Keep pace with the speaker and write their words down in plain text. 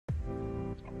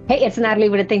Hey, it's Natalie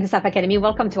with the Think Stuff Academy.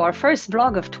 Welcome to our first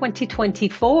vlog of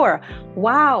 2024.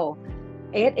 Wow,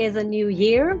 it is a new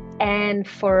year, and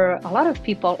for a lot of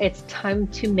people, it's time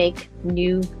to make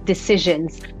new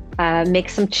decisions, make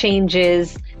some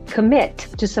changes, commit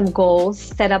to some goals,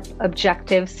 set up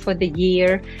objectives for the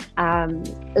year.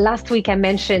 Last week, I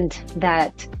mentioned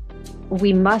that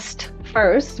we must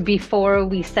first, before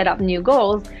we set up new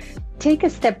goals, take a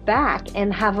step back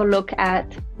and have a look at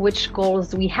which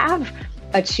goals we have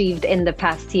achieved in the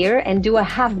past year and do a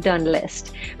have done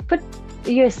list. Put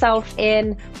yourself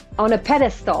in on a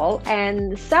pedestal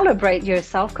and celebrate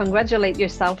yourself, congratulate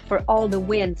yourself for all the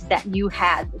wins that you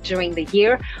had during the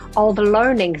year, all the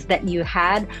learnings that you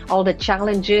had, all the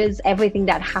challenges, everything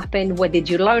that happened. What did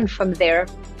you learn from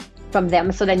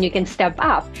them, so then you can step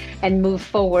up and move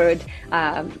forward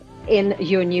in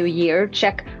your new year.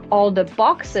 Check all the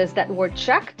boxes that were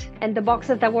checked and the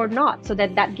boxes that were not, so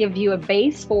that gives you a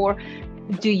base for,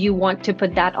 do you want to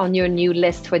put that on your new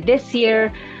list for this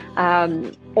year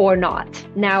or not?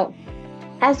 Now,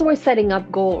 as we're setting up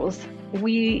goals,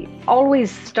 we always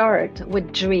start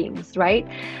with dreams, right?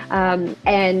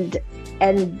 And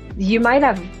you might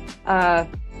have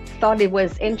thought it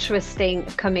was interesting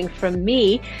coming from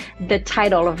me, the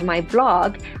title of my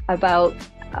blog about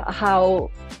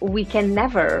how we can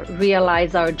never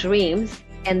realize our dreams,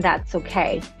 and that's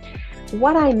okay.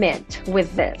 What I meant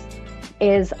with this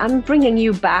is I'm bringing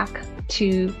you back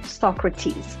to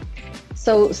Socrates.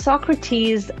 So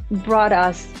Socrates brought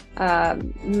us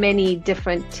many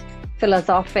different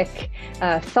philosophic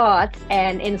thoughts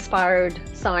and inspired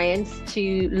science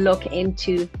to look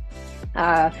into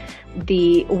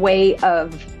the way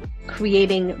of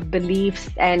creating beliefs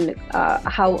and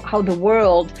how the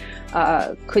world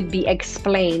could be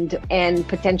explained and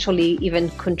potentially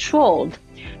even controlled.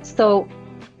 So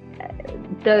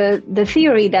the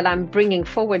theory that I'm bringing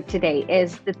forward today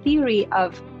is the theory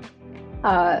of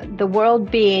the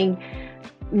world being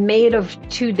made of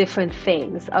two different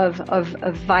things, of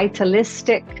a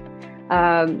vitalistic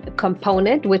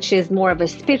component, which is more of a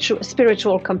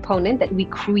spiritual component, that we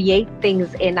create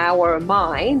things in our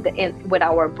mind with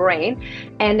our brain,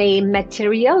 and a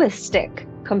materialistic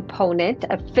component,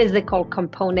 a physical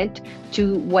component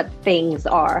to what things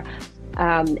are.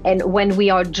 And when we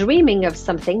are dreaming of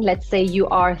something, let's say you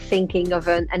are thinking of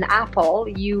an apple,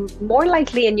 you more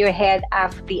likely in your head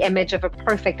have the image of a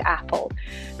perfect apple.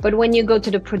 But when you go to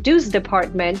the produce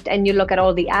department and you look at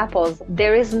all the apples,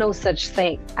 there is no such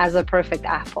thing as a perfect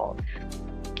apple.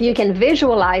 You can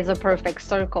visualize a perfect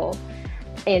circle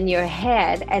in your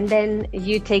head, and then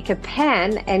you take a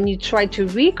pen and you try to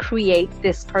recreate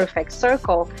this perfect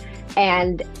circle,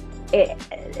 and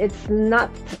it's not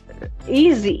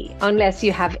easy unless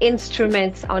you have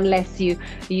instruments, unless you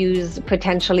use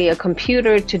potentially a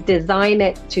computer to design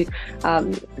it,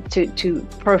 to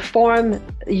perform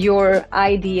your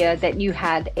idea that you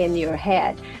had in your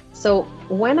head. So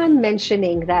when I'm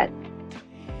mentioning that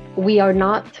we are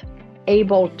not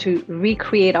able to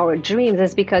recreate our dreams,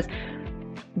 is because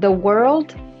the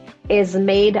world is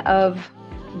made of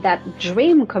that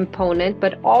dream component,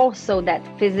 but also that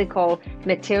physical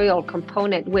material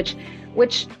component, which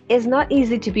is not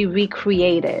easy to be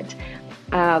recreated.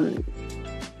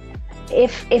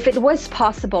 If it was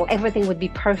possible, everything would be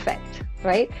perfect,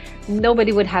 right?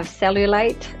 Nobody would have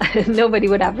cellulite. Nobody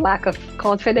would have lack of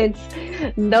confidence.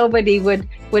 Nobody would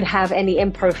have any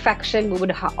imperfection. We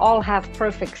would all have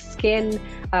perfect skin.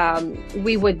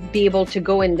 We would be able to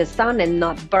go in the sun and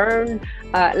not burn.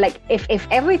 Like if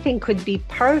everything could be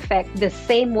perfect the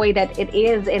same way that it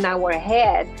is in our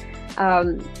head,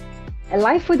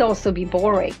 life would also be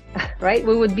boring, right?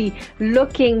 We would be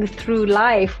looking through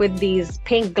life with these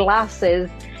pink glasses,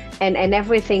 and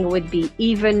everything would be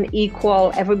even,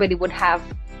 equal. Everybody would have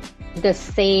the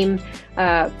same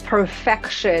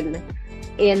perfection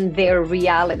in their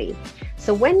reality.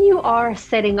 So when you are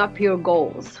setting up your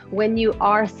goals, when you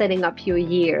are setting up your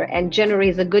year, and January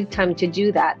is a good time to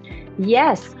do that,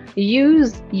 yes,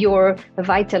 use your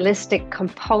vitalistic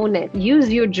component,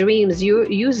 use your dreams,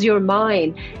 use your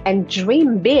mind, and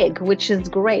dream big, which is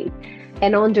great.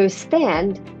 And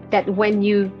understand that when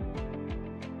you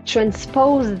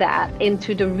transpose that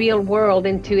into the real world,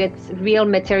 into its real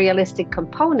materialistic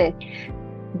component,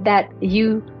 that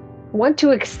you want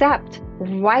to accept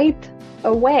right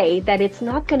away that it's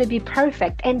not going to be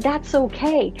perfect, and that's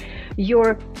okay.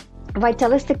 Your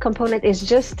vitalistic component is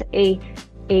just a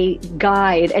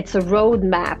guide, it's a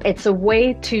roadmap, it's a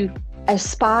way to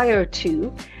aspire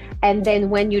to. And then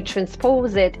when you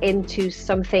transpose it into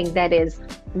something that is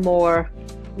more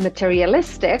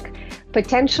materialistic,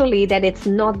 potentially that it's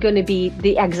not going to be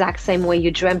the exact same way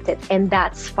you dreamt it. And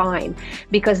that's fine,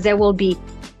 because there will be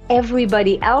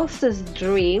everybody else's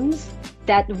dreams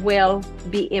that will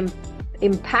be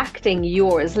impacting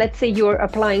yours. Let's say you're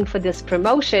applying for this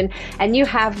promotion and you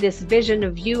have this vision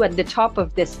of you at the top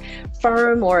of this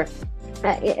firm, or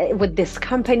with this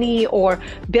company, or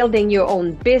building your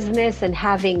own business and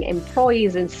having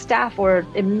employees and staff, or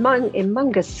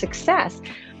humongous success,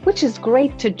 which is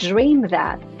great to dream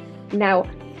that. Now,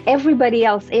 everybody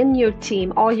else in your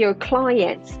team, all your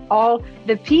clients, all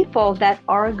the people that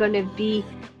are going to be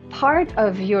part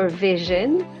of your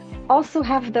vision also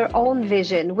have their own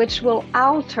vision, which will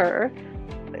alter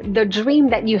the dream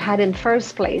that you had in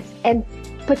first place, and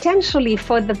potentially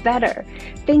for the better.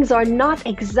 Things are not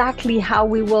exactly how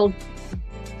we will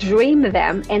dream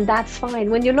them, and that's fine.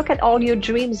 When you look at all your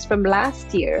dreams from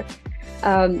last year,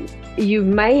 you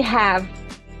may have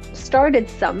started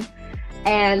some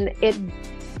and it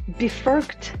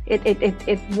bifurked,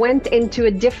 it went into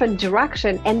a different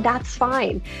direction, and that's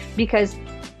fine, because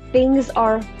things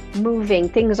are moving,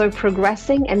 things are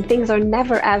progressing, and things are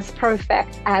never as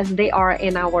perfect as they are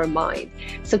in our mind.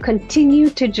 So continue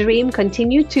to dream,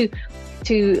 continue to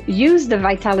use the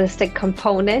vitalistic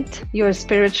component, your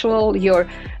spiritual,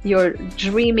 your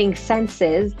dreaming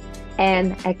senses,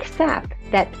 and accept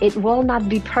that it will not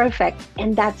be perfect,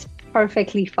 and that's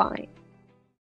perfectly fine.